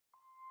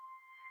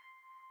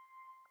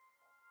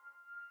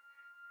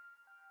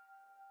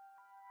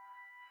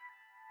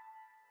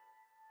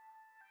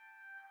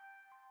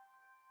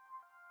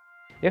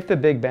If the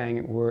Big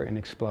Bang were an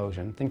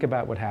explosion, think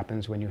about what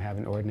happens when you have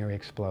an ordinary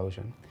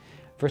explosion.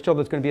 First of all,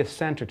 there's going to be a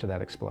center to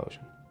that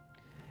explosion.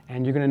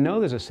 And you're going to know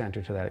there's a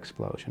center to that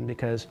explosion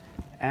because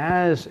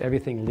as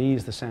everything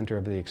leaves the center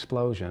of the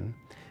explosion,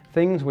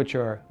 things which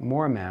are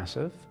more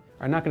massive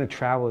are not going to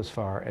travel as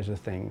far as the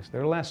things that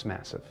are less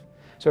massive.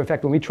 So in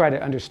fact, when we try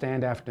to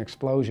understand after an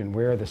explosion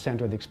where the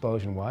center of the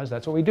explosion was,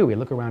 that's what we do. We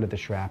look around at the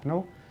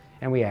shrapnel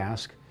and we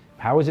ask,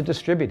 how is it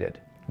distributed?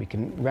 We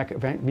can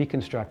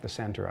reconstruct the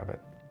center of it.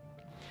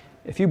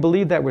 If you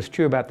believe that was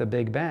true about the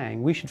Big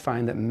Bang, we should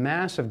find that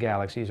massive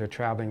galaxies are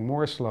traveling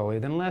more slowly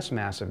than less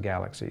massive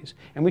galaxies,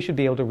 and we should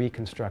be able to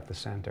reconstruct the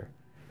center.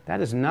 That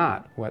is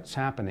not what's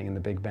happening in the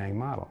Big Bang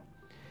model.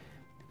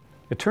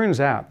 It turns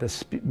out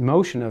the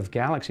motion of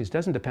galaxies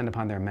doesn't depend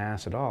upon their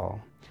mass at all.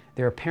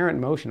 Their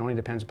apparent motion only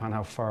depends upon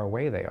how far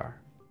away they are.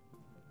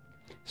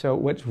 So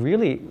what's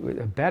really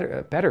a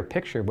better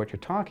picture of what you're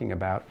talking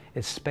about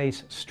is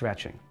space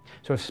stretching.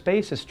 So if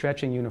space is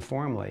stretching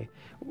uniformly,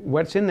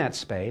 what's in that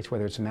space,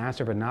 whether it's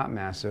massive or not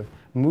massive,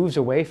 moves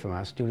away from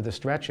us due to the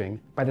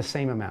stretching by the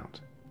same amount.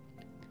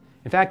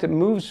 In fact, it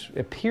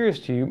appears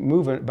to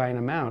move by an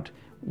amount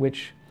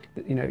which,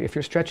 if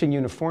you're stretching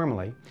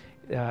uniformly,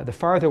 the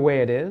farther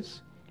away it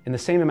is, in the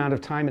same amount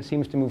of time it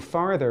seems to move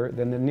farther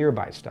than the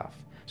nearby stuff.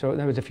 So in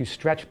other words, if you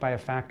stretch by a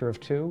factor of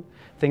 2,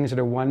 things that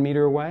are 1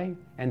 meter away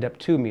end up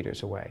 2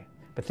 meters away.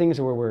 But things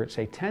that were,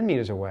 say, 10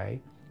 meters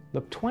away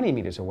look 20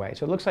 meters away.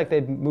 So it looks like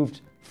they've moved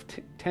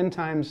 10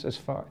 times as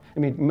far,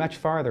 much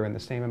farther in the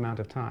same amount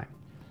of time.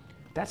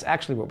 That's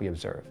actually what we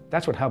observed.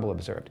 That's what Hubble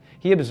observed.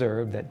 He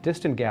observed that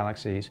distant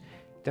galaxies,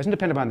 doesn't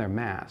depend upon their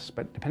mass,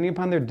 but depending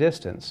upon their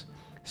distance,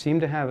 seem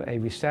to have a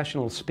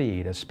recessional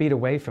speed, a speed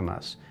away from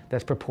us,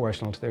 that's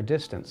proportional to their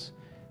distance.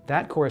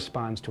 That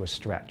corresponds to a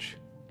stretch.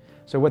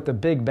 So what the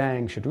Big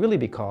Bang should really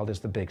be called is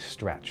the big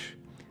stretch.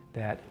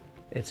 And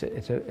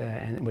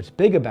what's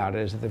big about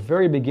it is at the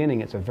very beginning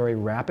it's a very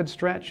rapid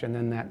stretch, and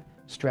then that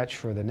stretch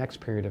for the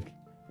next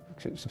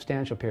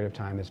substantial period of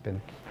time has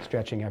been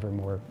stretching at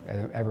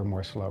an ever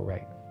more slow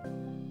rate.